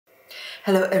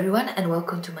Hello everyone and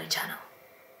welcome to my channel.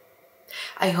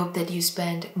 I hope that you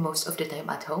spend most of the time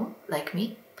at home, like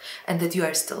me, and that you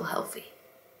are still healthy.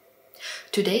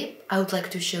 Today, I would like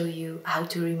to show you how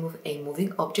to remove a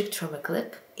moving object from a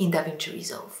clip in DaVinci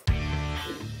Resolve.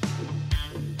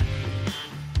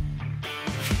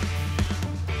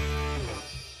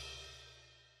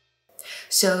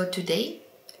 So today,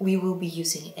 we will be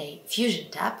using a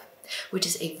Fusion tab, which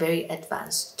is a very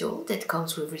advanced tool that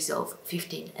comes with Resolve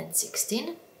 15 and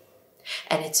 16.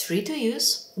 And it's free to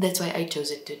use, that's why I chose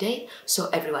it today, so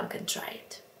everyone can try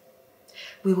it.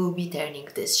 We will be turning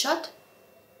this shot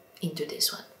into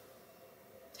this one.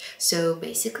 So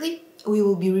basically, we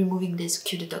will be removing this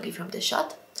cute doggy from the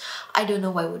shot. I don't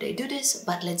know why would I do this,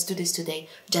 but let's do this today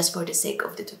just for the sake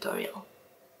of the tutorial.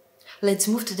 Let's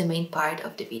move to the main part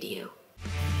of the video.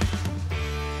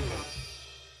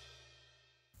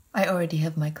 I already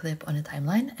have my clip on a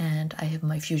timeline and I have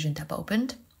my Fusion tab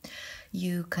opened.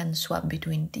 You can swap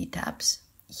between the tabs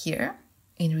here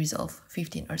in Resolve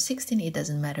 15 or 16, it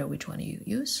doesn't matter which one you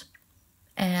use.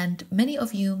 And many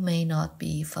of you may not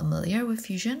be familiar with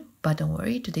Fusion, but don't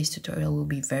worry, today's tutorial will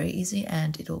be very easy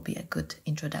and it will be a good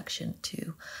introduction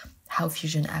to how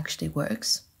Fusion actually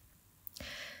works.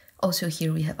 Also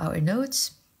here we have our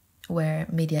nodes, where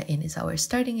media in is our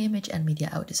starting image and media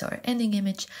out is our ending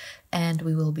image, and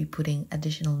we will be putting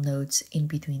additional nodes in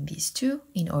between these two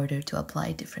in order to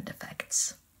apply different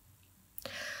effects.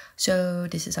 So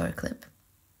this is our clip.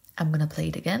 I'm gonna play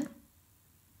it again.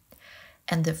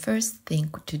 And the first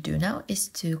thing to do now is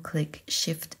to click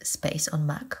Shift Space on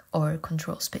Mac or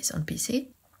Control Space on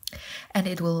PC, and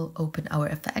it will open our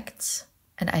effects.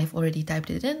 And I've already typed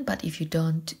it in, but if you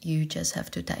don't, you just have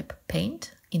to type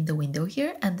Paint in the window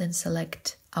here and then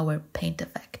select our paint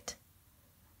effect.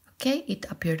 Okay, it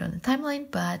appeared on the timeline,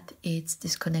 but it's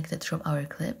disconnected from our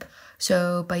clip.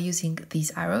 So by using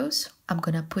these arrows, I'm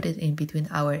gonna put it in between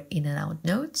our in and out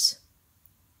nodes.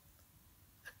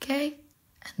 Okay,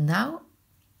 and now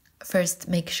first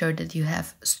make sure that you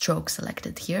have stroke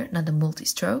selected here, not a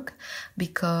multi-stroke,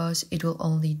 because it will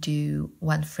only do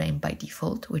one frame by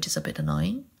default, which is a bit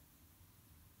annoying.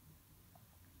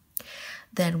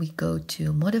 Then we go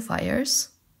to modifiers,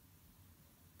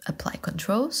 apply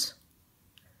controls,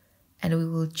 and we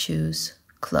will choose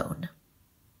clone.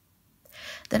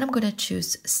 Then I'm going to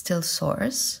choose still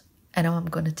source, and I'm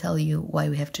going to tell you why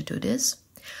we have to do this.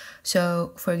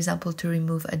 So, for example, to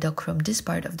remove a dog from this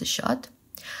part of the shot,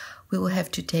 we will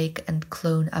have to take and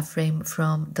clone a frame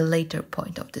from the later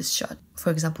point of this shot.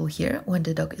 For example, here, when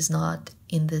the dog is not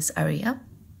in this area.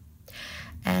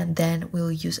 And then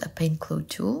we'll use a paint clone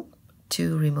tool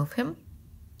to remove him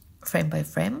frame by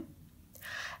frame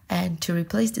and to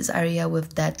replace this area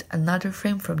with that another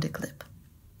frame from the clip.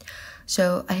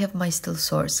 So I have my still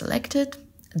source selected,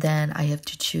 then I have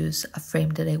to choose a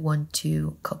frame that I want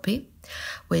to copy,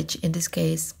 which in this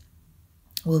case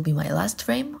will be my last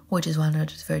frame, which is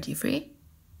 133.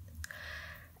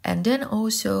 And then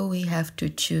also we have to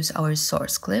choose our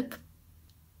source clip,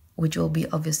 which will be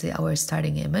obviously our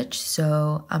starting image.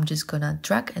 So I'm just gonna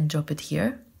drag and drop it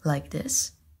here like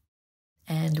this.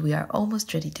 And we are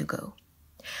almost ready to go.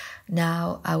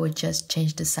 Now I will just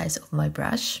change the size of my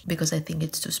brush because I think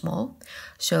it's too small.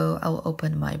 So I will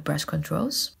open my brush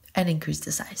controls and increase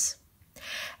the size.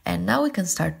 And now we can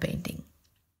start painting.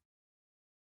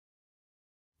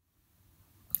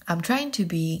 I'm trying to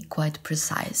be quite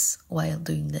precise while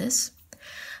doing this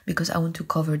because I want to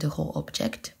cover the whole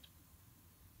object.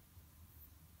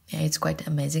 Yeah, it's quite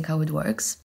amazing how it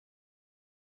works.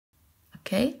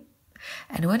 Okay,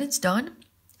 and when it's done,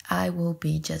 I will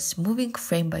be just moving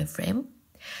frame by frame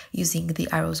using the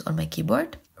arrows on my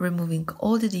keyboard, removing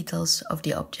all the details of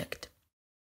the object.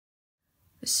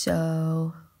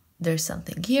 So there's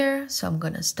something here, so I'm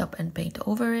gonna stop and paint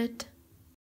over it.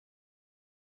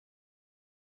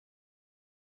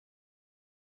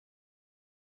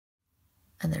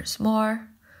 And there's more.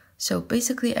 So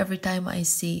basically every time I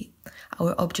see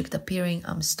our object appearing,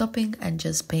 I'm stopping and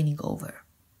just painting over.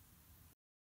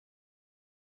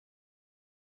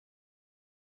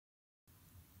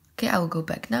 Okay, I will go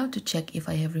back now to check if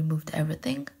I have removed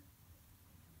everything.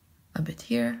 A bit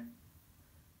here.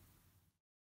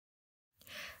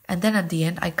 And then at the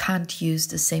end, I can't use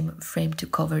the same frame to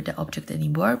cover the object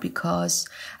anymore because,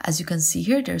 as you can see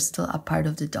here, there's still a part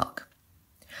of the dog.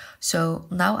 So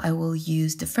now I will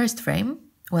use the first frame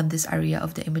when this area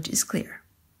of the image is clear.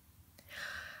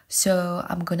 So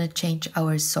I'm gonna change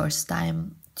our source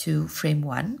time to frame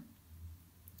 1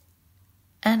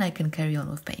 and I can carry on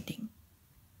with painting.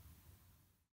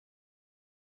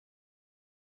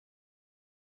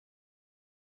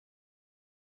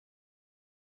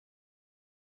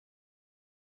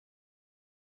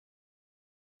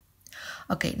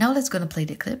 Okay, now let's gonna play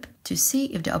the clip to see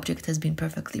if the object has been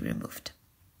perfectly removed.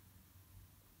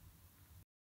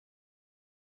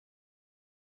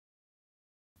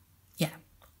 Yeah,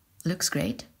 looks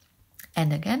great.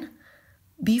 And again,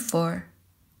 before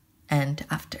and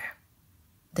after.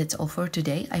 That's all for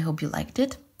today. I hope you liked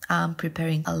it. I'm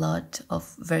preparing a lot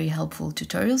of very helpful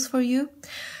tutorials for you.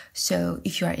 So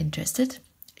if you are interested,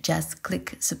 just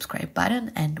click subscribe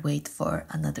button and wait for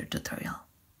another tutorial.